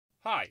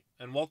Hi,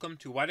 and welcome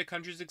to Why Do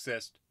Countries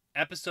Exist,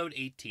 Episode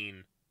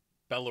 18,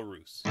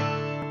 Belarus.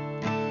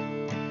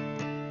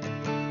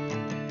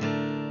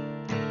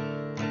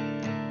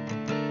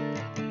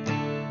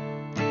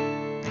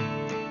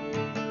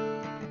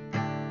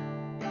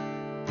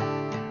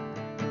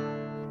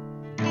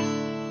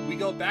 We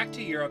go back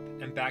to Europe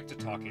and back to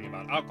talking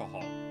about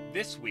alcohol.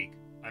 This week,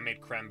 I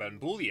made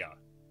krambambulia,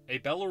 a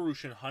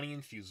Belarusian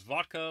honey-infused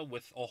vodka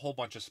with a whole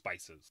bunch of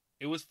spices.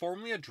 It was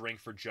formerly a drink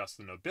for just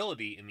the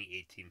nobility in the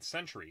 18th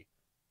century,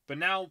 but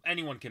now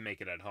anyone can make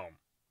it at home.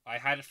 I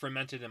had it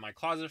fermented in my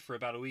closet for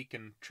about a week,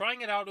 and trying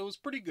it out, it was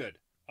pretty good.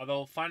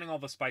 Although finding all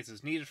the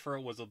spices needed for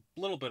it was a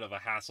little bit of a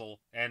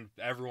hassle, and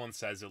everyone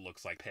says it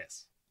looks like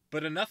piss.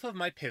 But enough of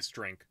my piss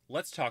drink,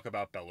 let's talk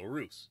about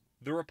Belarus.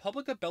 The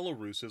Republic of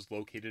Belarus is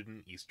located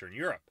in Eastern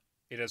Europe.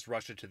 It has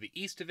Russia to the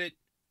east of it,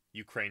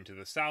 Ukraine to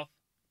the south,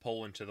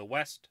 Poland to the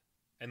west,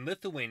 and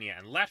Lithuania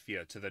and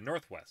Latvia to the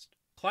northwest.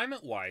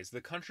 Climate-wise,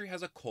 the country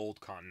has a cold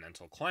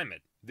continental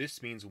climate.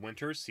 This means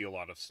winters see a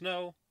lot of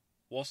snow,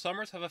 while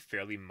summers have a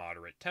fairly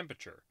moderate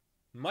temperature.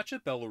 Much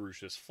of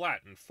Belarus is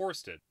flat and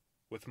forested,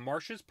 with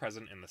marshes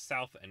present in the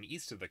south and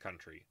east of the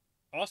country.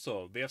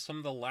 Also, they have some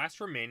of the last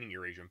remaining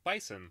Eurasian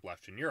bison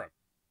left in Europe,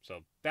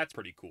 so that's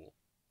pretty cool.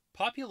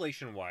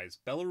 Population-wise,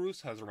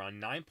 Belarus has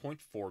around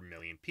 9.4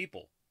 million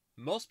people.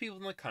 Most people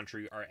in the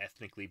country are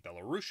ethnically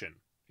Belarusian,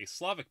 a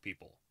Slavic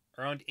people.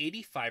 Around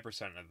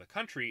 85% of the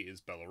country is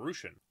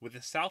Belarusian, with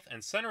the south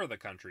and center of the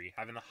country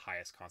having the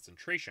highest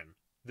concentration.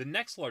 The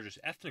next largest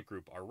ethnic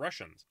group are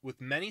Russians, with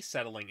many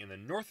settling in the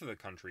north of the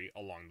country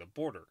along the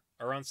border.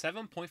 Around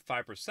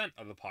 7.5%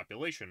 of the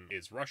population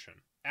is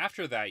Russian.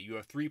 After that, you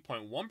have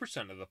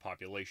 3.1% of the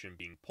population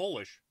being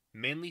Polish,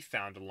 mainly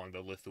found along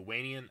the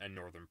Lithuanian and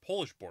northern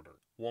Polish border.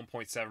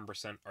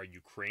 1.7% are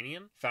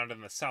Ukrainian, found in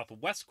the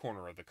southwest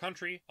corner of the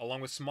country, along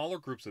with smaller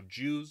groups of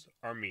Jews,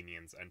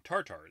 Armenians, and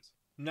Tatars.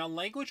 Now,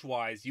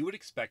 language-wise, you would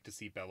expect to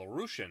see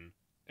Belarusian,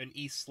 an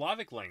East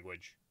Slavic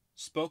language,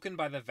 spoken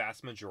by the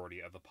vast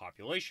majority of the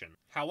population.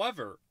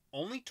 However,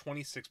 only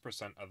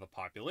 26% of the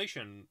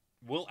population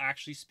will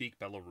actually speak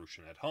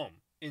Belarusian at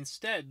home.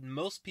 Instead,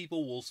 most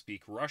people will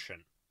speak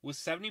Russian, with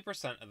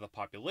 70% of the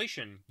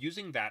population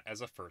using that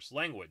as a first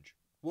language.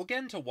 We'll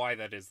get into why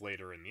that is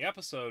later in the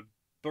episode,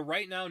 but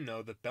right now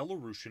know that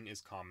Belarusian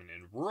is common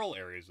in rural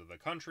areas of the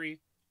country,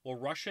 while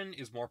Russian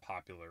is more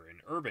popular in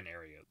urban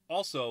areas.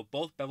 Also,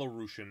 both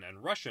Belarusian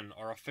and Russian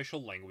are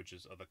official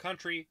languages of the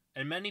country,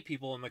 and many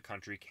people in the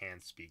country can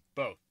speak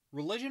both.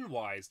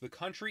 Religion-wise, the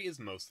country is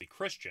mostly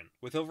Christian,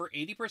 with over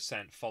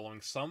 80%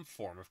 following some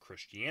form of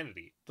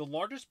Christianity. The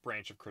largest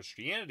branch of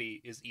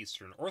Christianity is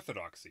Eastern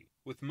Orthodoxy,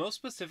 with most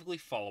specifically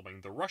following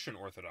the Russian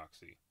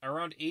Orthodoxy.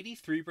 Around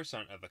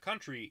 83% of the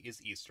country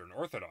is Eastern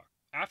Orthodox.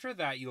 After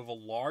that, you have a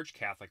large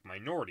Catholic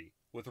minority,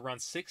 with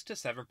around 6 to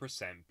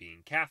 7%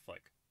 being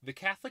Catholic. The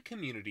Catholic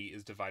community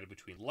is divided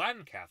between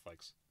Latin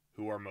Catholics,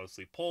 who are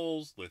mostly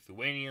Poles,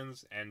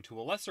 Lithuanians, and to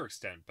a lesser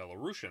extent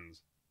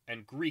Belarusians,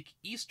 and Greek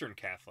Eastern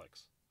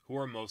Catholics, who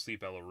are mostly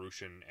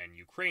Belarusian and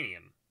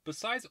Ukrainian.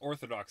 Besides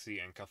Orthodoxy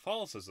and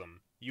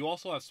Catholicism, you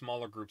also have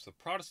smaller groups of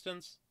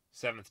Protestants,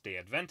 Seventh-day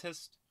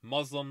Adventists,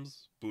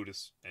 Muslims,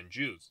 Buddhists, and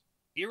Jews.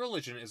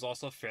 Irreligion is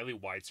also fairly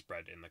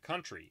widespread in the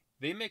country.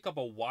 They make up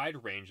a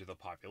wide range of the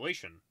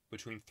population,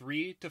 between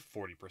 3 to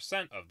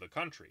 40% of the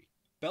country.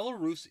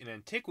 Belarus in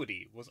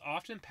antiquity was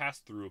often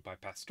passed through by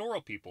pastoral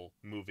people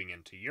moving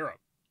into Europe.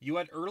 You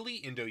had early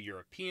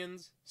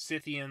Indo-Europeans,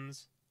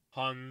 Scythians,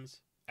 Huns,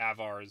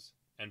 Avars,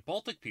 and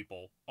Baltic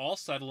people all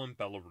settle in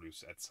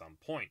Belarus at some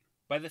point.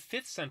 By the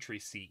 5th century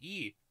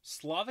CE,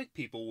 Slavic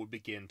people would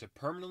begin to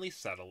permanently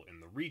settle in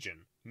the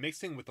region,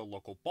 mixing with the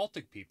local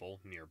Baltic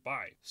people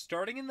nearby.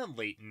 Starting in the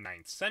late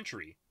 9th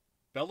century,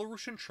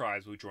 Belarusian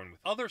tribes would join with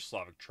other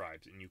Slavic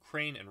tribes in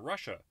Ukraine and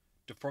Russia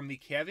to form the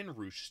Kievan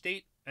Rus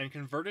state and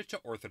converted to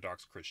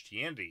Orthodox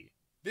Christianity.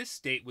 This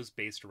state was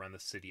based around the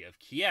city of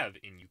Kiev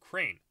in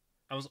Ukraine,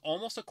 and was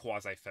almost a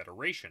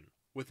quasi-federation,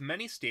 with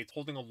many states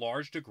holding a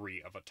large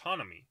degree of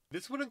autonomy.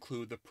 This would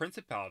include the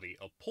Principality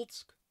of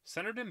Polsk,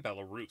 centered in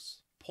Belarus.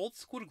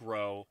 Polsk would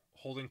grow,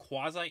 holding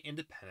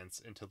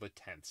quasi-independence until the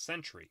 10th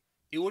century.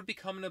 It would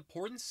become an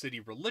important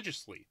city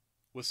religiously,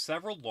 with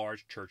several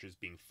large churches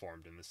being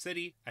formed in the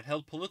city, and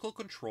held political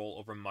control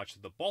over much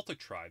of the Baltic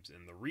tribes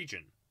in the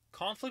region.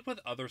 Conflict with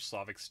other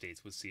Slavic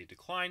states would see a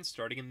decline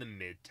starting in the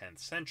mid-10th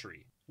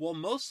century. While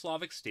most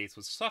Slavic states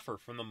would suffer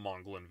from the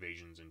Mongol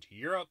invasions into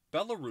Europe,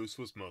 Belarus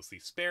was mostly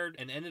spared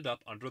and ended up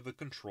under the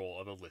control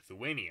of the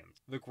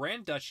Lithuanians. The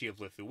Grand Duchy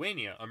of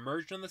Lithuania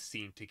emerged on the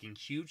scene, taking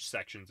huge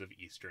sections of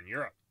Eastern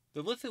Europe.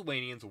 The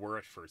Lithuanians were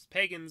at first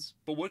pagans,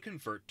 but would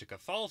convert to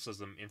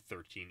Catholicism in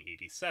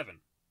 1387.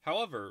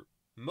 However,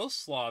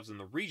 most Slavs in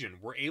the region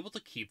were able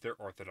to keep their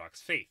Orthodox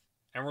faith,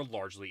 and were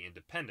largely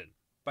independent.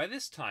 By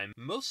this time,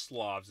 most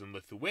Slavs in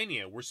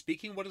Lithuania were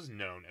speaking what is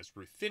known as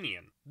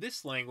Ruthenian.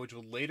 This language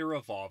would later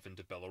evolve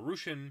into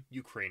Belarusian,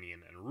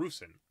 Ukrainian, and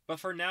Rusin, but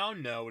for now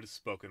know it is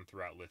spoken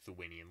throughout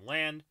Lithuanian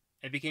land,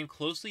 and became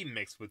closely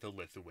mixed with the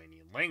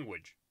Lithuanian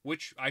language,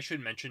 which I should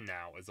mention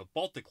now is a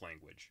Baltic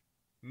language.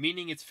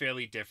 meaning it's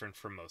fairly different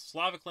from most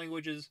Slavic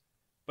languages,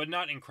 but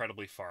not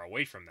incredibly far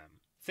away from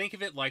them. Think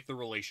of it like the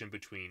relation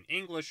between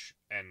English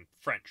and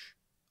French.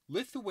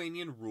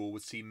 Lithuanian rule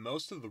would see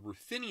most of the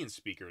Ruthenian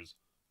speakers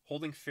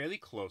holding fairly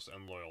close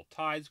and loyal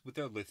ties with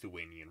their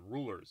Lithuanian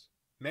rulers.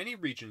 Many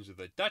regions of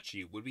the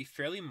duchy would be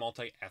fairly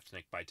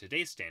multi-ethnic by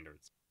today's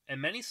standards,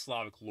 and many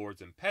Slavic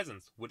lords and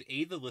peasants would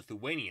aid the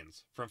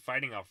Lithuanians from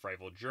fighting off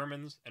rival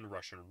Germans and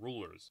Russian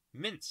rulers.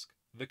 Minsk,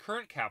 the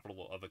current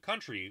capital of the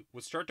country,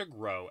 would start to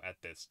grow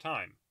at this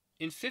time.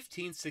 In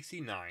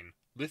 1569,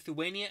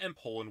 Lithuania and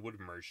Poland would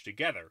merge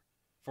together,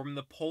 forming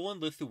the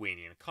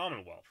Poland-Lithuanian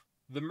Commonwealth.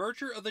 The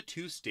merger of the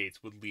two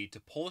states would lead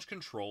to Polish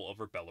control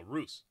over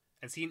Belarus,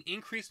 and see an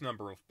increased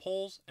number of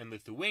Poles and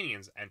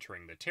Lithuanians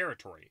entering the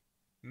territory.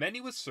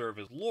 Many would serve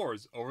as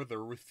lords over the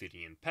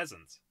Ruthenian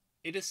peasants.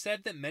 It is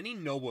said that many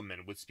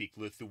noblemen would speak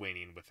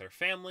Lithuanian with their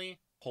family,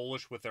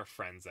 Polish with their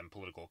friends and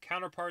political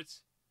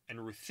counterparts,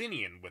 and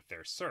Ruthenian with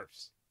their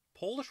serfs.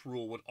 Polish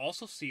rule would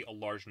also see a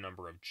large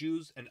number of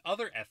Jews and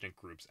other ethnic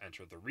groups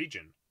enter the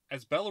region,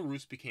 as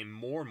Belarus became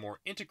more and more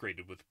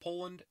integrated with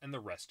Poland and the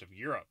rest of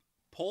Europe.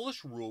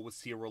 Polish rule would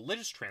see a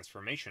religious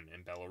transformation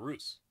in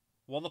Belarus.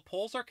 While the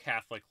Poles are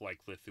Catholic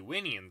like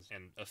Lithuanians,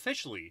 and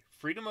officially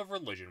freedom of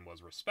religion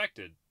was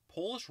respected,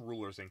 Polish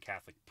rulers and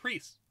Catholic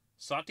priests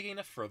sought to gain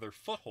a further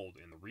foothold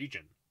in the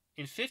region.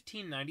 In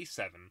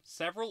 1597,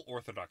 several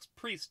Orthodox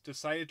priests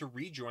decided to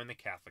rejoin the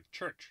Catholic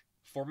Church,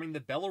 forming the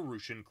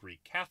Belarusian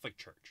Greek Catholic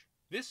Church.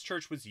 This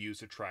church was used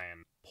to try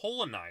and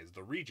Polonize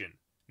the region,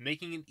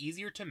 making it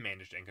easier to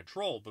manage and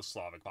control the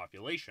Slavic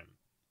population.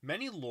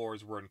 Many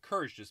lords were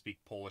encouraged to speak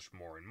Polish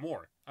more and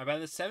more, and by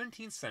the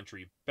 17th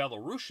century,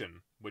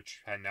 Belarusian, which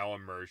had now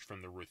emerged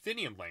from the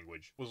Ruthenian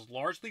language, was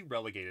largely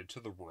relegated to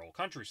the rural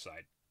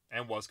countryside,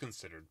 and was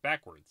considered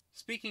backwards.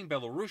 Speaking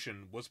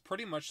Belarusian was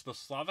pretty much the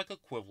Slavic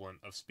equivalent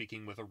of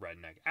speaking with a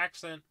redneck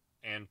accent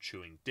and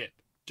chewing dip.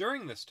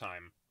 During this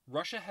time,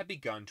 Russia had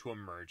begun to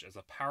emerge as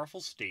a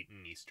powerful state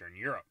in Eastern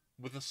Europe,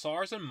 with the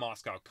Tsars and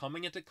Moscow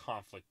coming into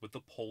conflict with the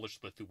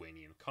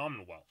Polish-Lithuanian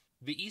Commonwealth.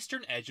 The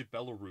eastern edge of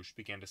Belarus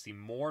began to see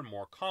more and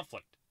more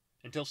conflict,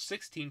 until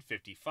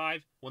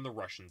 1655 when the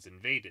Russians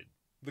invaded.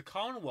 The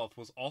Commonwealth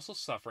was also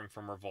suffering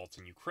from revolts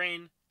in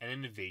Ukraine and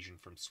an invasion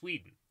from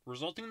Sweden,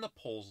 resulting in the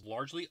Poles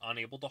largely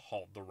unable to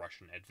halt the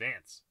Russian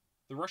advance.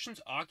 The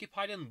Russians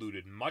occupied and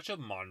looted much of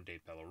modern-day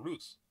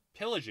Belarus,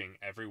 pillaging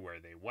everywhere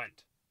they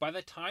went. By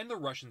the time the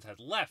Russians had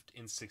left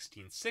in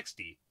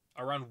 1660,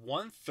 around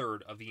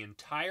one-third of the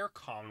entire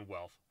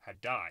Commonwealth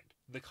had died.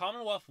 The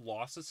Commonwealth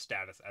lost its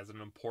status as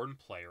an important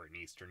player in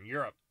Eastern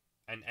Europe,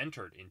 and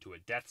entered into a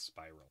death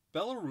spiral.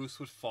 Belarus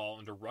would fall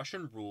under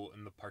Russian rule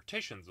in the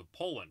partitions of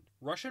Poland.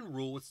 Russian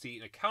rule would see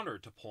a counter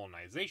to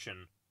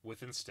Polonization,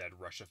 with instead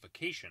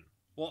Russification.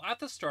 While at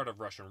the start of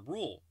Russian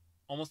rule,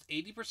 almost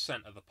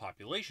 80% of the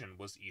population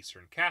was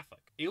Eastern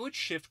Catholic. It would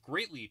shift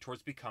greatly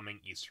towards becoming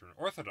Eastern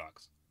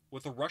Orthodox,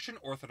 with the Russian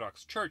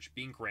Orthodox Church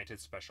being granted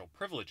special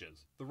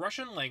privileges. The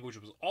Russian language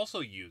was also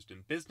used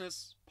in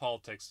business,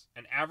 politics,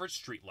 and average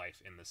street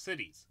life in the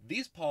cities.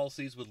 These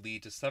policies would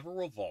lead to several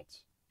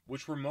revolts,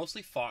 which were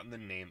mostly fought in the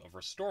name of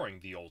restoring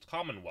the old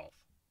Commonwealth.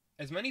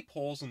 As many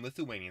Poles and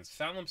Lithuanians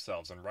found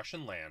themselves on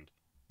Russian land,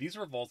 these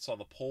revolts saw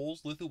the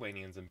Poles,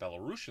 Lithuanians, and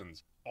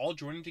Belarusians all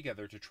joining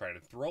together to try to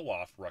throw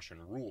off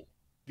Russian rule.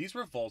 These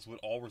revolts would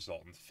all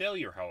result in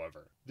failure,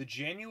 however. The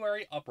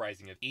January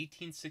uprising of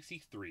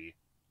 1863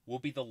 will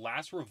be the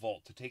last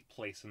revolt to take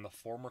place in the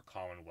former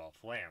Commonwealth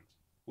lands,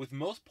 with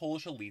most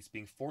Polish elites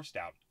being forced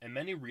out and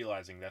many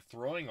realizing that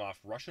throwing off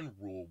Russian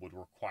rule would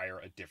require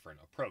a different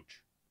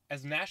approach.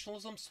 As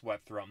nationalism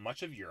swept throughout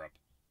much of Europe,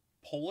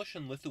 Polish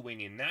and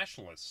Lithuanian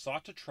nationalists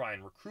sought to try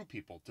and recruit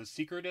people to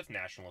secretive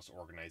nationalist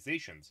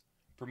organizations,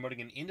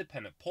 promoting an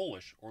independent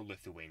Polish or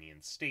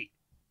Lithuanian state.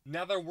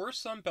 Now there were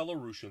some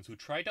Belarusians who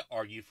tried to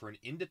argue for an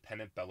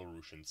independent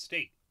Belarusian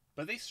state,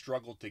 but they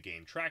struggled to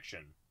gain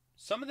traction.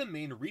 Some of the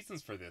main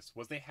reasons for this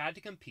was they had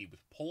to compete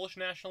with Polish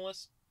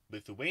nationalists,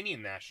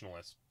 Lithuanian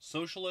nationalists,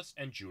 socialists,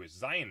 and Jewish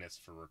Zionists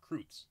for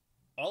recruits.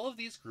 All of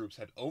these groups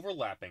had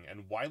overlapping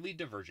and widely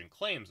divergent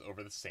claims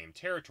over the same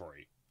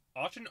territory,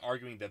 often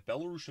arguing that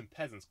Belarusian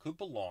peasants could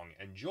belong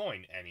and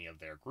join any of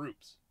their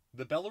groups.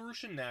 The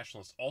Belarusian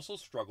nationalists also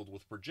struggled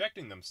with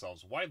projecting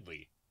themselves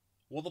widely.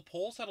 While the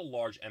Poles had a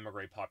large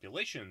emigre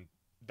population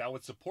that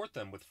would support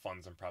them with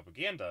funds and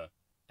propaganda,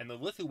 and the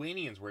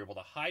Lithuanians were able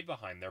to hide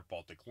behind their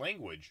Baltic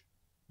language,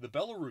 the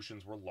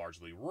Belarusians were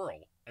largely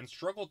rural and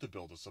struggled to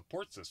build a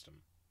support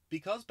system.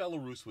 Because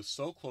Belarus was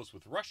so close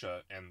with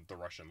Russia and the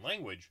Russian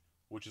language,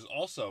 which is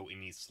also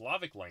an East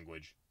Slavic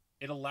language,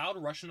 it allowed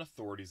Russian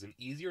authorities an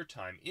easier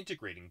time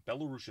integrating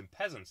Belarusian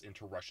peasants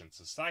into Russian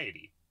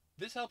society.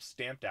 This helped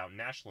stamp out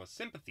nationalist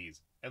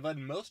sympathies and led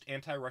most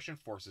anti-Russian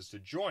forces to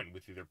join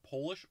with either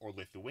Polish or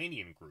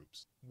Lithuanian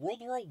groups.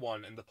 World War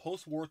I and the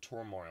post-war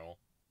turmoil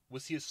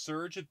would see a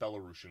surge of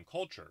Belarusian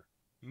culture.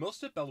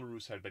 Most of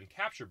Belarus had been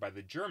captured by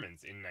the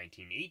Germans in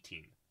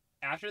 1918,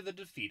 after the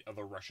defeat of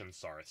the Russian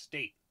Tsarist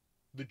state.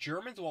 The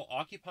Germans, while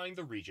occupying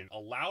the region,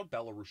 allowed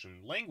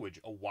Belarusian language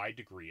a wide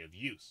degree of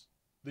use.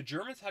 The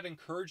Germans had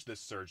encouraged this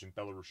surge in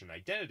Belarusian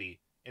identity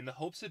in the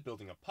hopes of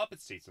building a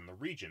puppet state in the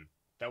region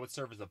that would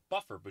serve as a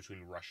buffer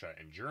between Russia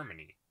and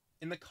Germany.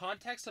 In the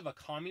context of a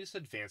communist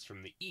advance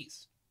from the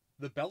east,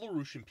 the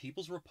Belarusian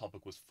People's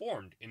Republic was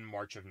formed in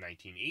March of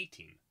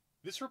 1918.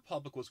 This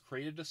republic was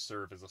created to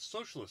serve as a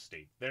socialist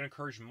state that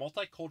encouraged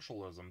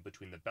multiculturalism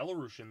between the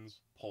Belarusians,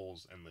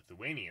 Poles, and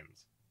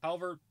Lithuanians.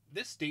 However,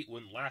 this state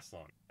wouldn't last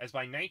long, as by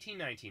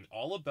 1919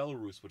 all of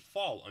Belarus would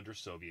fall under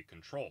Soviet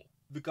control.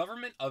 The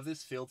government of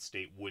this failed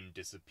state wouldn't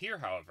disappear,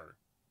 however.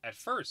 At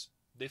first,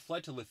 they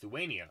fled to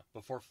Lithuania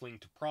before fleeing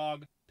to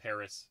Prague,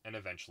 Paris, and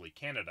eventually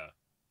Canada.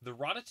 The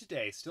Rada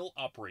today still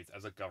operates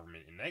as a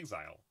government in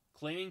exile,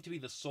 claiming to be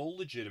the sole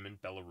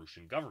legitimate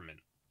Belarusian government.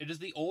 It is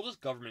the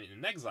oldest government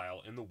in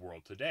exile in the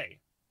world today.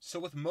 So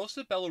with most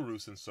of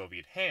Belarus in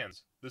Soviet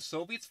hands, the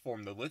Soviets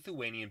formed the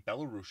Lithuanian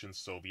Belarusian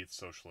Soviet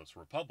Socialist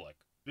Republic.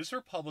 This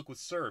republic would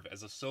serve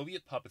as a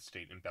Soviet puppet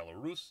state in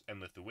Belarus and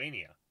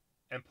Lithuania,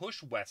 and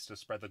push west to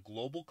spread the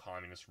global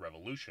communist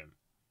revolution.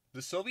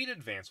 The Soviet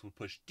advance would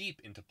push deep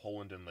into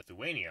Poland and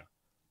Lithuania,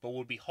 but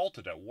would be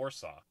halted at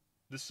Warsaw.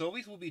 The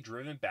Soviets would be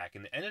driven back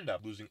and ended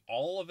up losing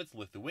all of its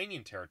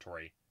Lithuanian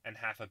territory and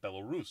half of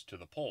Belarus to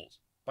the Poles.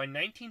 By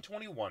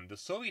 1921, the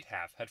Soviet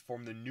half had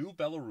formed the new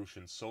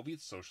Belarusian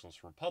Soviet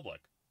Socialist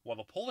Republic, while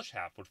the Polish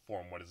half would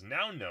form what is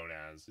now known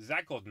as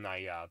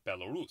Zachodnaya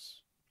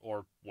Belarus,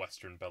 or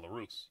Western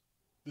Belarus.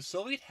 The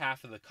Soviet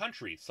half of the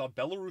country saw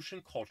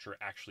Belarusian culture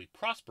actually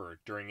prosper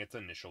during its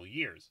initial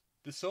years.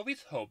 The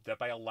Soviets hoped that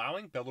by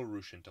allowing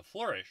Belarusian to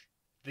flourish,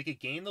 they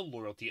could gain the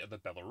loyalty of the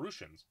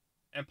Belarusians,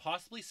 and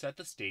possibly set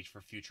the stage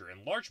for future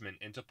enlargement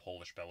into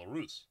Polish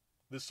Belarus.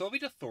 The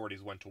Soviet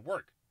authorities went to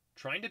work,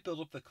 trying to build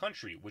up the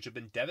country which had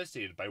been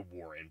devastated by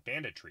war and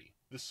banditry.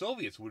 The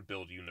Soviets would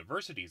build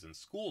universities and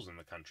schools in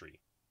the country,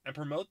 and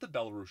promote the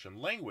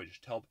Belarusian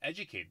language to help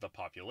educate the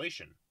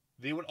population.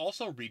 They would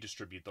also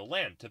redistribute the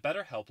land to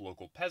better help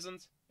local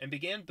peasants, and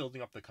began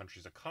building up the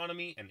country's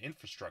economy and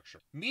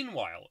infrastructure.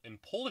 Meanwhile, in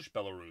Polish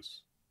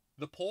Belarus,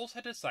 the Poles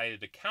had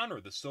decided to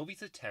counter the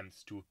Soviets'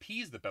 attempts to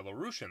appease the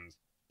Belarusians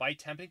by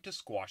attempting to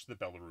squash the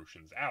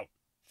Belarusians out.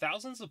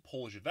 Thousands of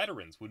Polish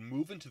veterans would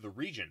move into the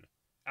region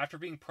after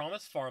being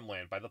promised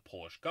farmland by the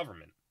Polish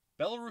government.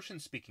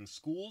 Belarusian-speaking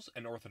schools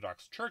and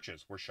Orthodox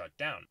churches were shut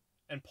down,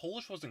 and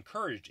Polish was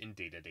encouraged in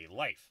day-to-day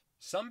life.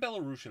 Some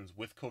Belarusians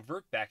with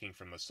covert backing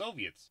from the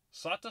Soviets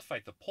sought to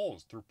fight the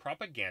Poles through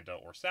propaganda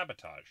or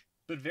sabotage,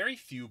 but very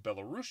few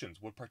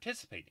Belarusians would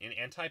participate in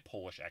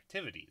anti-Polish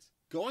activities.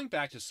 Going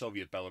back to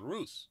Soviet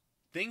Belarus,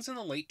 things in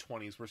the late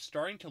 20s were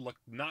starting to look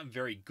not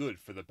very good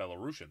for the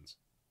Belarusians.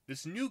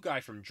 This new guy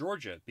from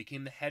Georgia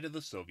became the head of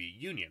the Soviet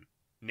Union,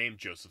 named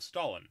Joseph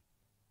Stalin.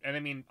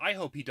 And I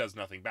hope he does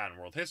nothing bad in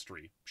world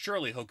history.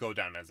 Surely he'll go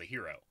down as a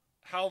hero.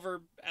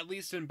 However, at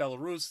least in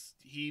Belarus,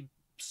 he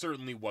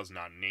certainly was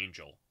not an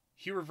angel.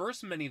 He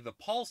reversed many of the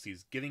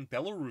policies giving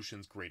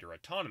Belarusians greater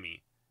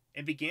autonomy,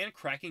 and began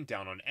cracking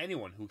down on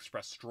anyone who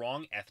expressed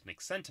strong ethnic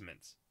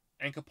sentiments,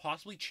 and could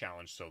possibly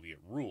challenge Soviet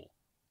rule.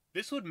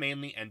 This would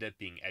mainly end up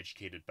being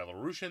educated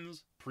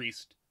Belarusians,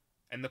 priests,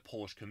 and the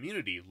Polish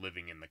community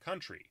living in the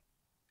country.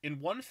 In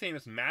one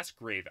famous mass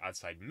grave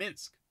outside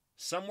Minsk,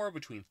 somewhere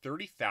between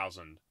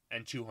 30,000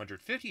 and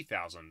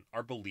 250,000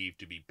 are believed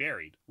to be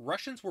buried.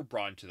 Russians were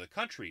brought into the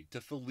country to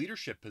fill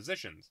leadership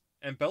positions,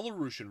 and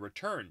Belarusian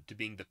returned to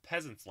being the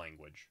peasants'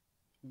 language.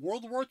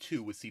 World War II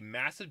would see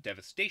massive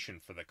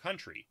devastation for the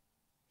country.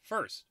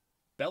 First,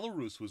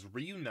 Belarus was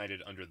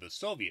reunited under the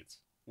Soviets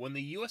when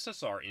the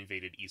USSR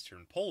invaded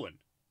eastern Poland,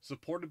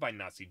 supported by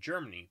Nazi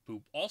Germany,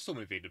 who also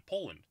invaded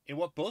Poland, in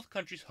what both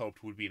countries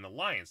hoped would be an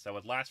alliance that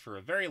would last for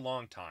a very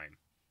long time.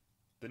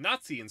 The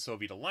Nazi and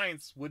Soviet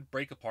alliance would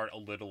break apart a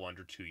little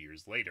under 2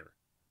 years later.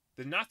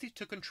 The Nazis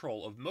took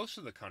control of most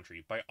of the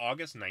country by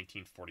August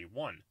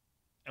 1941,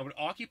 and would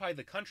occupy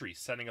the country,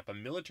 setting up a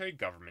military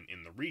government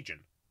in the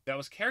region that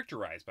was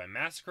characterized by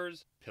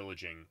massacres,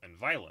 pillaging, and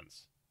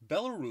violence.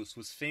 Belarus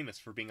was famous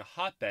for being a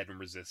hotbed of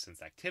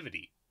resistance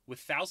activity, with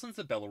thousands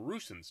of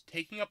Belarusians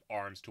taking up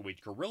arms to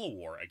wage guerrilla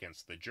war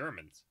against the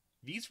Germans.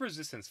 These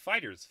resistance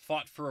fighters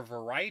fought for a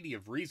variety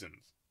of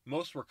reasons.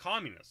 Most were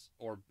communists,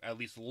 or at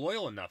least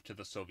loyal enough to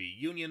the Soviet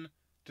Union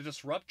to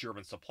disrupt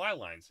German supply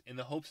lines in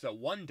the hopes that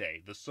one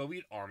day the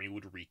Soviet army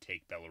would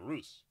retake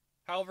Belarus.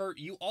 However,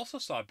 you also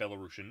saw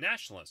Belarusian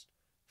nationalists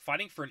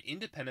fighting for an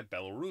independent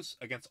Belarus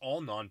against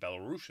all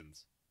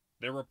non-Belarusians.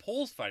 There were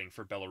Poles fighting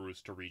for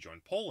Belarus to rejoin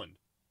Poland,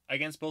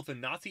 against both the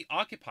Nazi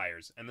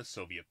occupiers and the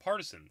Soviet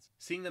partisans,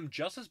 seeing them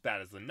just as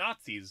bad as the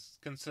Nazis,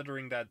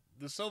 considering that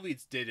the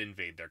Soviets did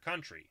invade their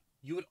country.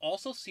 You would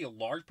also see a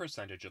large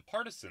percentage of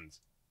partisans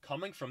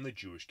coming from the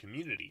Jewish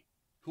community,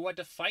 who had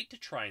to fight to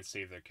try and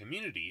save their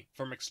community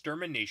from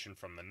extermination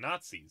from the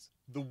Nazis.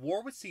 The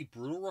war would see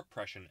brutal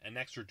repression and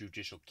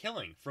extrajudicial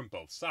killing from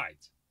both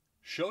sides.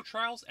 Show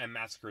trials and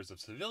massacres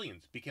of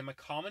civilians became a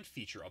common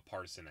feature of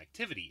partisan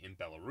activity in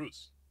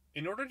Belarus.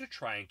 In order to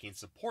try and gain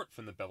support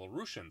from the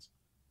Belarusians,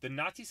 the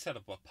Nazis set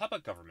up a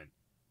puppet government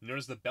known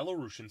as the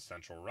Belarusian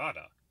Central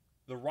Rada.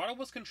 The Rada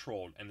was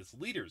controlled and its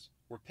leaders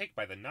were picked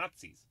by the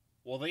Nazis,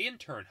 while they in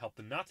turn helped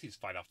the Nazis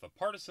fight off the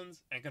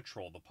partisans and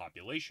control the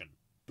population.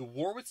 The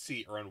war would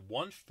see around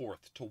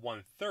 1/4 to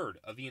 1/3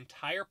 of the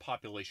entire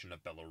population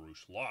of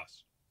Belarus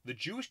lost. The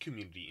Jewish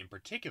community in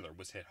particular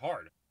was hit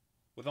hard,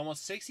 with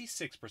almost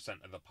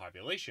 66% of the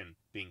population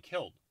being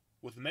killed,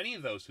 with many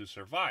of those who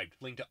survived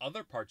fleeing to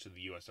other parts of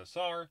the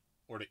USSR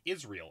or to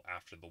Israel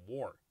after the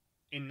war.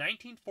 In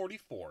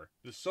 1944,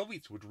 the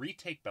Soviets would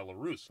retake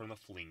Belarus from the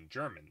fleeing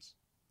Germans.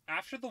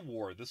 After the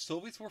war, the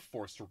Soviets were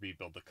forced to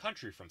rebuild the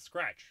country from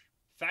scratch.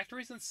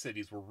 Factories and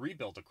cities were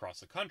rebuilt across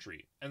the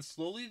country, and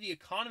slowly the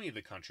economy of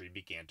the country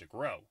began to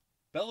grow.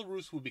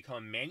 Belarus would become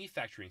a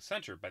manufacturing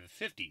center by the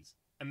 50s,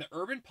 and the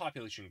urban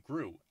population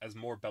grew as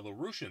more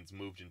Belarusians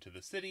moved into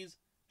the cities,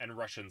 and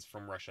Russians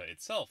from Russia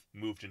itself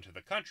moved into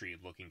the country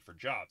looking for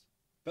jobs.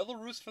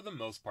 Belarus for the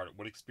most part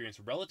would experience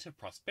relative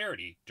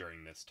prosperity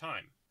during this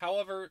time.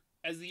 However,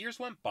 as the years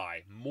went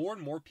by, more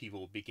and more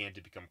people began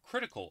to become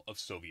critical of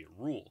Soviet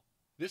rule.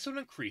 This would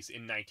increase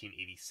in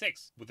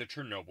 1986 with the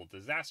Chernobyl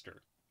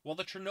disaster. While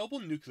the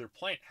Chernobyl nuclear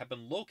plant had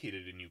been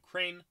located in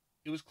Ukraine,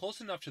 it was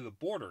close enough to the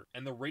border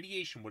and the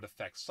radiation would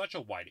affect such a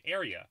wide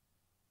area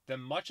that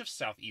much of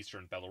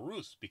southeastern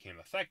Belarus became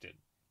affected.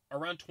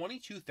 Around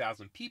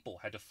 22,000 people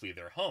had to flee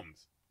their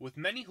homes, with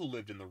many who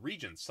lived in the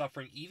region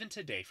suffering even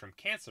today from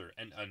cancer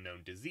and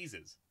unknown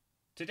diseases.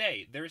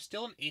 Today, there is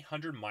still an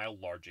 800-mile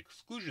large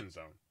exclusion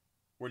zone,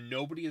 where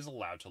nobody is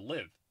allowed to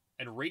live,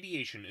 and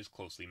radiation is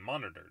closely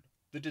monitored.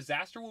 The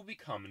disaster will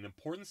become an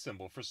important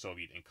symbol for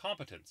Soviet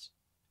incompetence,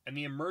 and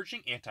the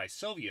emerging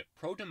anti-Soviet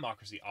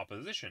pro-democracy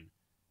opposition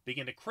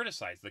began to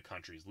criticize the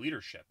country's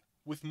leadership.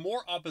 With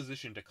more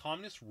opposition to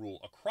communist rule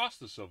across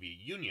the Soviet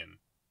Union,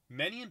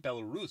 many in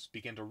Belarus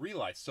began to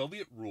realize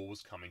Soviet rule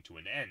was coming to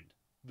an end.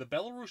 The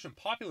Belarusian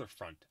Popular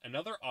Front and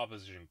other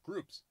opposition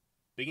groups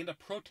began to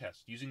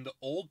protest using the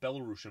old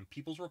Belarusian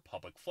People's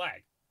Republic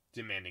flag,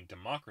 demanding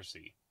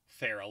democracy,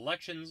 fair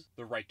elections,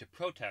 the right to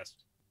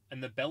protest,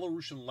 and the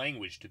Belarusian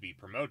language to be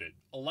promoted.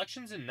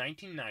 Elections in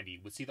 1990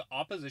 would see the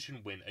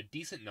opposition win a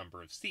decent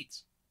number of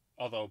seats,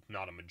 although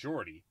not a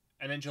majority,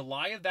 and in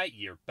July of that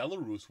year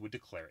Belarus would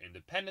declare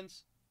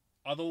independence,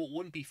 although it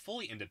wouldn't be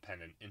fully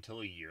independent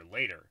until a year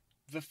later.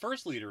 The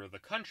first leader of the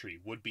country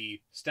would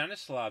be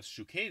Stanislav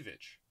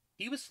Shukevich.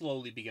 He would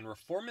slowly begin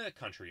reforming the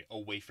country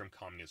away from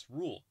communist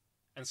rule,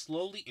 and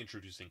slowly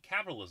introducing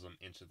capitalism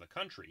into the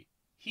country.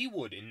 He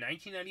would, in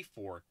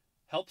 1994,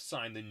 help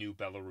sign the new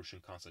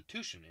Belarusian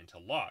constitution into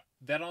law,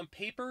 that on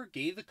paper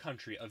gave the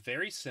country a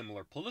very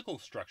similar political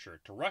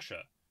structure to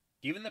Russia,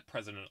 giving the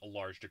president a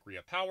large degree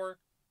of power,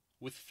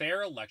 with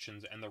fair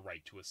elections and the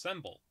right to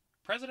assemble.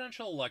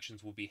 Presidential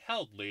elections will be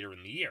held later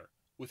in the year,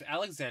 with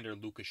Alexander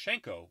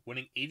Lukashenko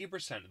winning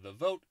 80% of the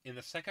vote in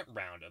the second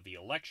round of the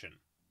election.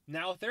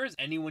 Now, if there is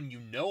anyone you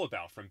know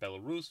about from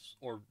Belarus,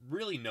 or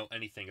really know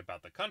anything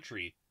about the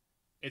country,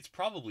 it's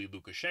probably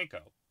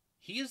Lukashenko.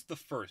 He is the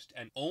first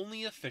and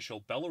only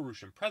official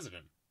Belarusian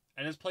president,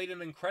 and has played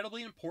an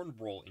incredibly important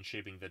role in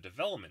shaping the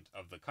development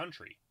of the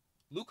country.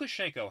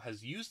 Lukashenko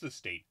has used the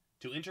state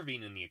to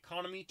intervene in the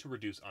economy to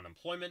reduce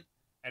unemployment,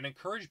 and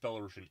encourage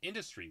Belarusian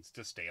industries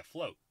to stay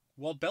afloat.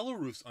 While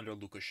Belarus under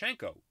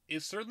Lukashenko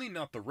is certainly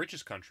not the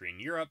richest country in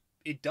Europe,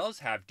 it does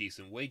have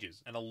decent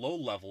wages and a low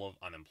level of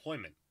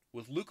unemployment,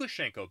 with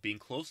Lukashenko being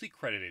closely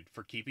credited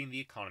for keeping the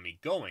economy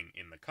going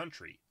in the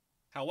country.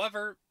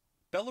 However,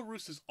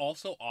 Belarus is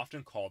also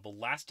often called the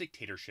last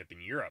dictatorship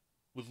in Europe,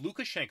 with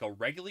Lukashenko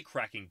regularly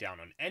cracking down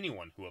on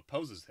anyone who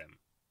opposes him.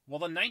 While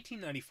the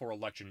 1994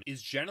 election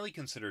is generally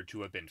considered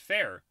to have been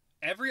fair,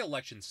 every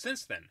election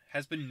since then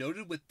has been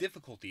noted with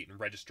difficulty in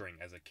registering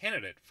as a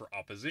candidate for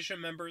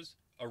opposition members,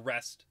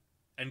 arrest,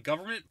 and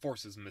government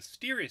forces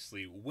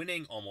mysteriously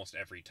winning almost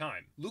every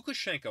time.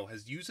 Lukashenko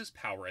has used his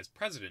power as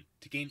president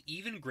to gain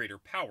even greater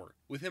power,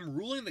 with him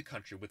ruling the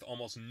country with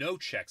almost no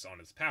checks on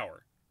his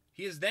power.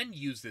 He has then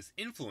used this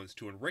influence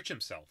to enrich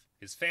himself,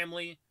 his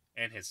family,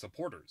 and his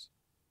supporters.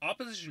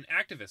 Opposition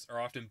activists are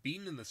often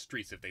beaten in the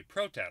streets if they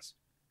protest,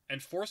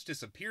 and forced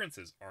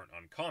disappearances aren't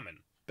uncommon.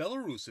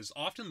 Belarus is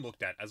often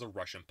looked at as a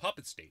Russian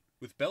puppet state,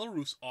 with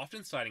Belarus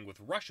often siding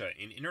with Russia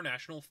in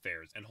international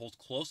affairs and holds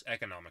close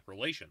economic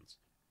relations.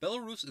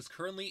 Belarus is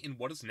currently in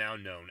what is now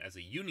known as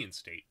a union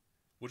state,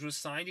 which was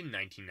signed in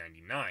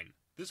 1999.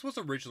 This was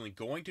originally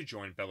going to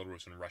join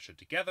Belarus and Russia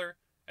together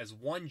as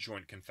one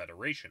joint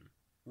confederation.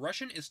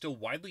 Russian is still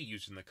widely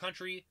used in the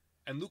country,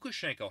 and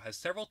Lukashenko has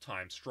several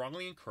times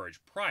strongly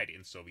encouraged pride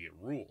in Soviet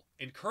rule,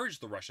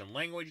 encouraged the Russian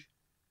language,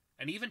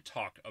 and even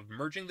talked of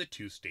merging the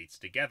two states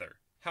together.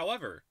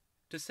 However,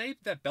 to say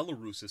that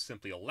Belarus is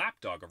simply a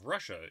lapdog of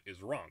Russia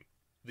is wrong.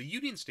 The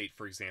Union State,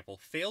 for example,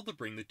 failed to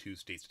bring the two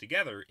states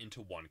together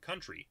into one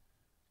country,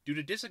 due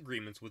to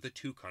disagreements with the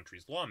two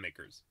countries'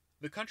 lawmakers.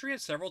 The country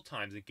has several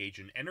times engaged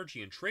in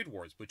energy and trade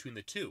wars between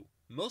the two,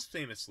 most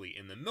famously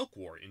in the Milk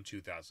War in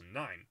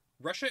 2009.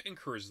 Russia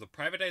encouraged the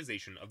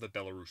privatization of the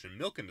Belarusian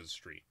milk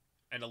industry,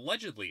 and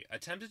allegedly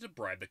attempted to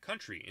bribe the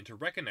country into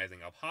recognizing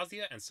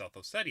Abkhazia and South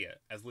Ossetia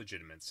as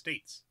legitimate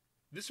states.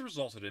 This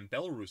resulted in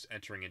Belarus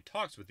entering in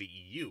talks with the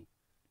EU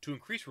to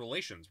increase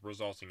relations,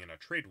 resulting in a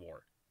trade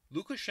war.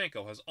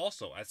 Lukashenko has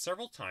also at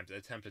several times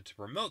attempted to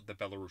promote the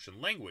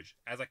Belarusian language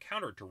as a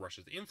counter to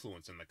Russia's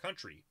influence in the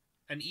country,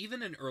 and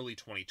even in early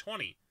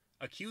 2020,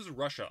 accused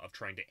Russia of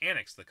trying to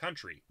annex the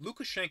country.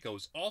 Lukashenko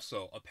is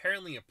also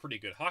apparently a pretty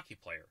good hockey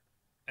player,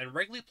 and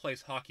regularly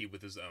plays hockey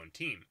with his own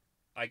team.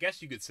 I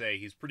guess you could say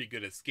he's pretty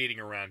good at skating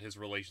around his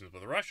relations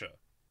with Russia.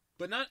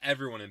 But not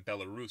everyone in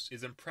Belarus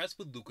is impressed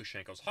with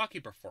Lukashenko's hockey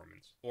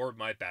performance, or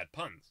my bad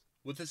puns,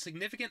 with a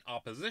significant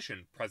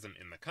opposition present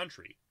in the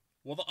country.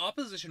 While the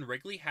opposition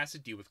regularly has to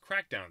deal with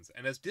crackdowns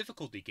and has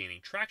difficulty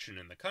gaining traction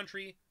in the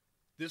country,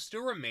 there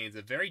still remains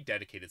a very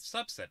dedicated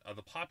subset of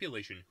the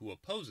population who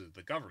opposes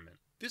the government.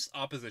 This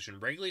opposition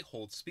regularly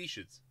holds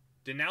speeches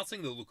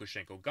denouncing the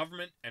Lukashenko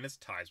government and its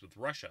ties with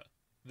Russia.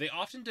 They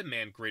often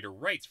demand greater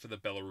rights for the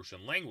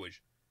Belarusian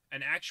language,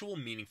 an actual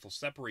meaningful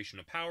separation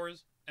of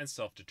powers, and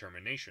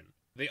self-determination.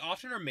 They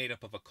often are made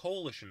up of a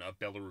coalition of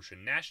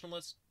Belarusian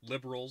nationalists,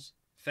 liberals,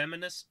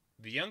 feminists,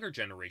 the younger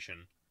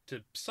generation,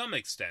 to some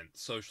extent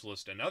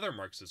socialist and other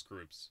Marxist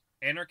groups,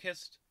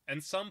 anarchists,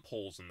 and some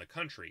Poles in the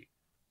country.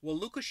 While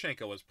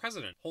Lukashenko as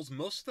president holds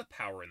most of the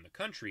power in the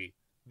country,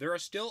 there are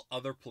still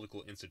other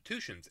political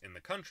institutions in the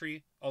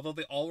country, although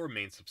they all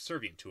remain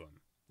subservient to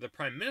him. The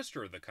Prime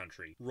Minister of the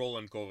country,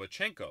 Roland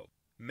Govachenko,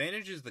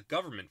 manages the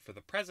government for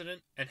the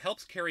president and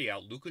helps carry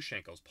out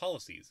Lukashenko's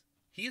policies.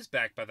 He is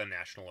backed by the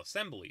National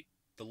Assembly,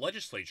 the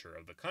legislature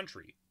of the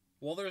country.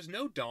 While there is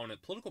no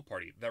dominant political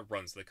party that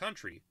runs the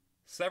country,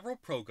 several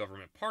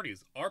pro-government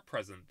parties are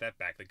present that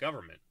back the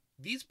government.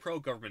 These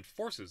pro-government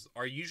forces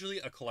are usually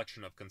a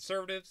collection of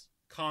conservatives,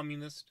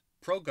 communists,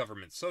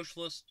 pro-government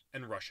socialists,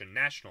 and Russian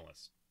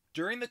nationalists.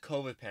 During the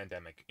COVID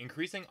pandemic,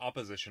 increasing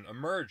opposition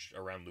emerged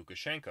around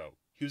Lukashenko.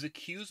 He was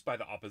accused by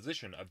the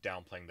opposition of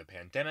downplaying the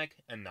pandemic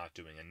and not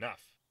doing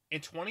enough.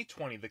 In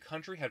 2020, the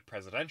country had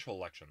presidential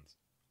elections,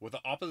 with the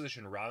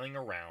opposition rallying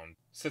around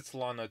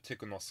Svetlana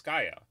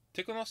Tikhonovskaya.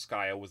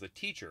 Tikhonovskaya was a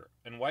teacher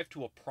and wife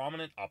to a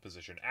prominent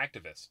opposition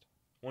activist.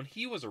 When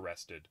he was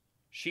arrested,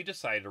 she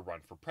decided to run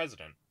for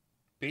president,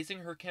 basing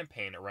her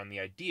campaign around the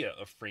idea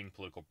of freeing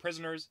political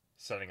prisoners,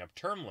 setting up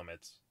term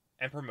limits,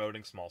 and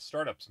promoting small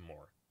startups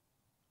more.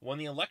 When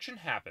the election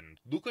happened,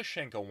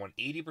 Lukashenko won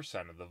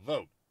 80% of the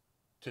vote,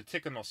 to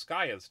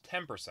Tikhonovskaya's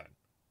 10%.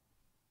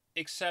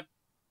 Except,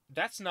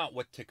 that's not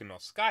what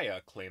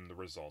Tikhonovskaya claimed the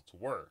results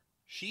were.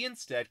 She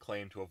instead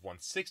claimed to have won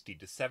 60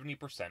 to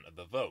 70% of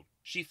the vote.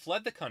 She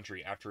fled the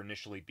country after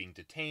initially being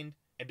detained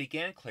and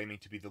began claiming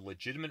to be the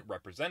legitimate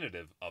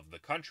representative of the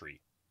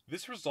country.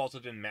 This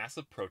resulted in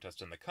massive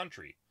protests in the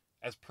country,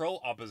 as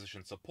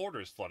pro-opposition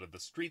supporters flooded the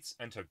streets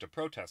and took to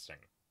protesting.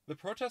 The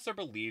protests are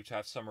believed to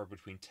have somewhere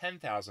between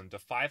 10,000 to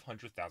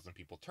 500,000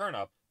 people turn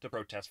up to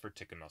protest for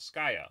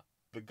Tikhonovskaya.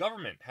 The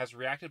government has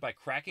reacted by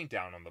cracking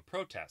down on the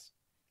protests,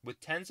 with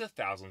tens of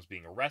thousands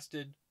being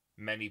arrested,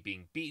 many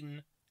being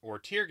beaten or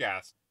tear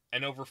gassed,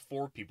 and over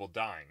 4 people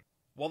dying.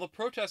 While the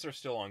protests are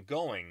still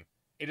ongoing,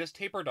 it has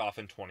tapered off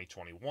in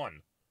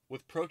 2021,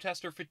 with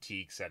protester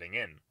fatigue setting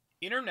in.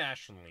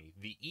 Internationally,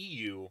 the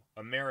EU,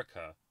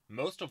 America,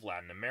 most of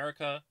Latin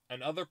America,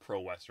 and other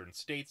pro-Western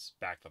states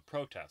back the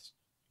protest,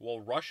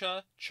 while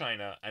Russia,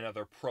 China, and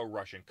other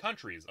pro-Russian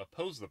countries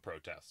oppose the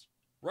protest.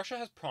 Russia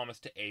has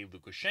promised to aid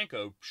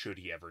Lukashenko should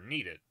he ever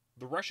need it.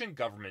 The Russian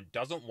government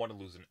doesn't want to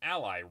lose an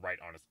ally right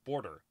on its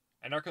border,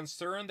 and are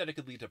concerned that it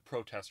could lead to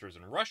protesters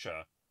in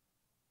Russia,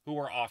 who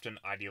are often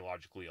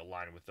ideologically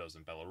aligned with those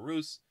in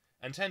Belarus,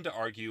 and tend to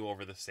argue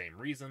over the same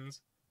reasons,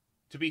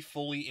 to be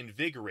fully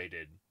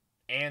invigorated,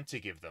 and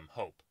to give them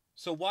hope.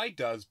 So why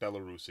does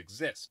Belarus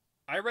exist?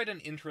 I read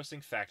an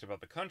interesting fact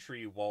about the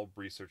country while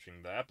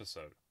researching the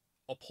episode.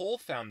 A poll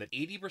found that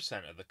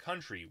 80% of the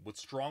country would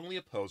strongly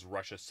oppose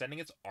Russia sending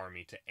its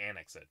army to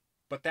annex it.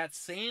 But that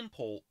same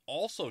poll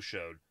also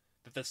showed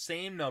that the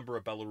same number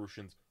of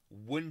Belarusians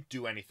wouldn't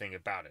do anything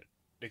about it,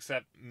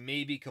 except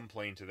maybe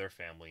complain to their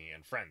family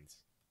and friends.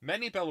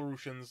 Many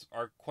Belarusians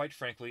are quite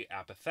frankly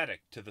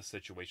apathetic to the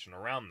situation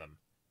around them,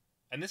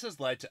 and this has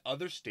led to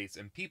other states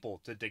and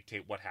people to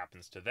dictate what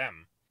happens to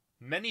them.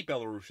 Many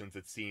Belarusians,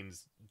 it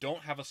seems,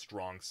 don't have a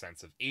strong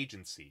sense of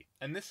agency,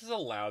 and this has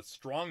allowed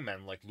strong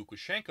men like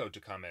Lukashenko to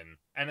come in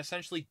and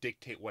essentially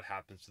dictate what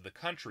happens to the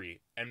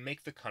country and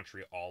make the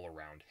country all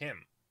around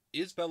him.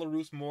 Is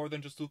Belarus more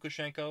than just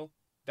Lukashenko?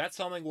 That's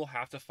something we'll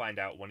have to find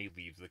out when he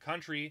leaves the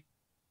country,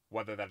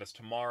 whether that is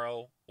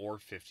tomorrow or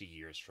 50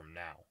 years from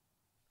now.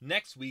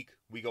 Next week,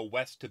 we go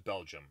west to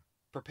Belgium.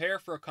 Prepare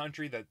for a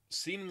country that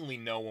seemingly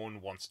no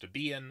one wants to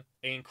be in,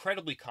 an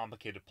incredibly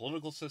complicated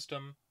political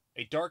system,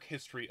 a dark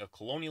history of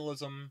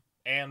colonialism,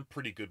 and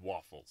pretty good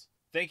waffles.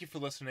 Thank you for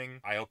listening.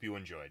 I hope you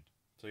enjoyed.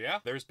 So yeah,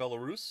 there's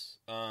Belarus.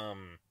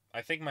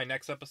 I think my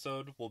next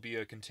episode will be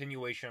a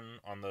continuation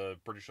on the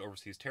British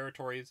Overseas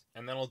Territories,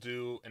 and then I'll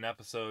do an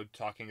episode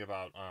talking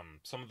about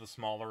some of the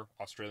smaller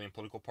Australian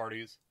political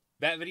parties.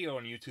 That video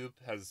on YouTube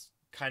has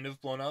kind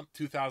of blown up,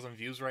 2,000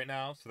 views right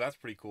now, so that's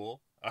pretty cool.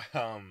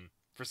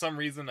 For some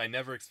reason, I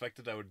never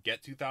expected I would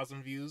get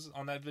 2,000 views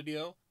on that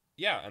video.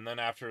 Yeah, and then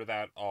after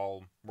that,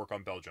 I'll work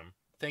on Belgium.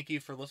 thank you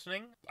for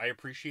listening. I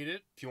appreciate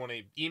it. If you want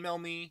to email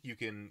me, you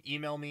can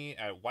email me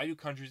at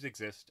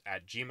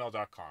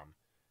whydocountriesexist@gmail.com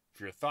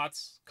for your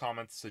thoughts,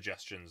 comments,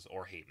 suggestions,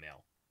 or hate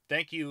mail.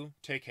 Thank you,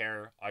 take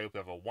care, I hope you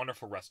have a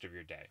wonderful rest of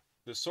your day.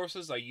 The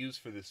sources I use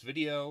for this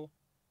video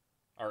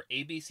are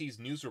ABC's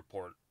news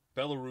report,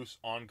 Belarus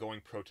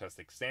ongoing protests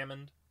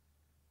examined,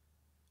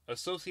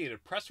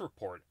 Associated Press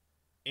report,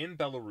 in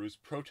Belarus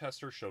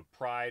protesters showed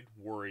pride,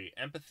 worry,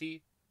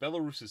 empathy,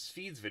 Belarus's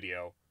feeds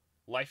video,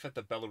 life at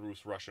the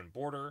Belarus-Russian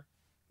border,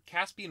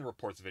 Caspian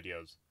reports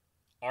videos,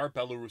 are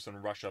Belarus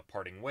and Russia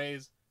parting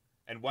ways,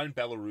 and when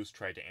Belarus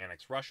tried to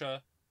annex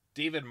Russia,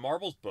 David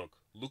Marble's book,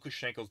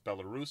 Lukashenko's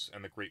Belarus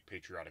and the Great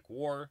Patriotic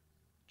War,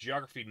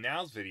 Geography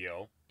Now's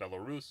video,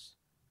 Belarus,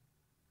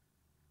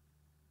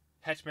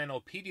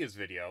 Hetmanopedia's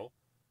video,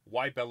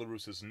 Why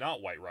Belarus is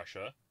Not White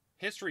Russia,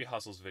 History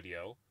Hustle's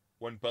video,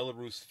 When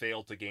Belarus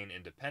Failed to Gain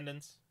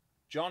Independence,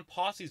 John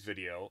Posse's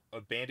video,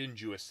 Abandoned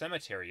Jewish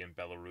Cemetery in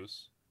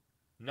Belarus,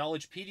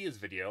 Knowledgepedia's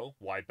video,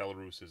 Why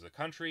Belarus is a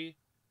Country,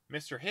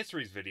 Mr.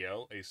 History's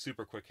video, A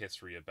Super Quick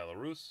History of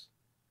Belarus,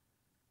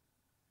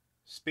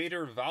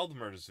 Spader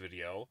Valdemar's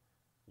video,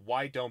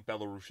 Why Don't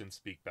Belarusians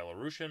Speak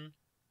Belarusian,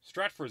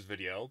 Stratford's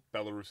video,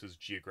 Belarus's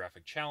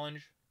Geographic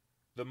Challenge,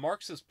 the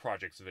Marxist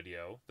Project's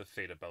video, The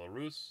Fate of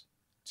Belarus,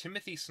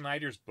 Timothy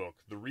Snyder's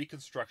book, The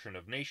Reconstruction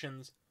of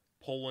Nations,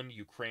 Poland,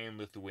 Ukraine,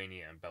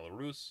 Lithuania, and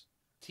Belarus,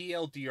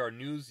 TLDR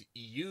News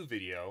EU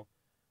video,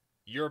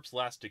 Europe's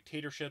Last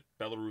Dictatorship,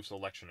 Belarus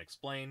Election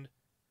Explained,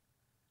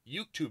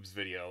 YouTube's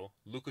video,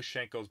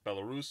 Lukashenko's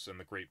Belarus and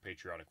the Great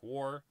Patriotic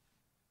War,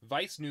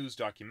 Vice News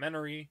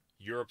documentary,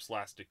 Europe's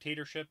Last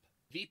Dictatorship,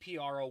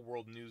 VPRO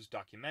World News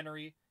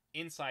documentary,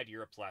 Inside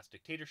Europe's Last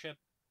Dictatorship,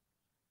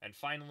 and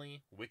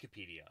finally,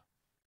 Wikipedia.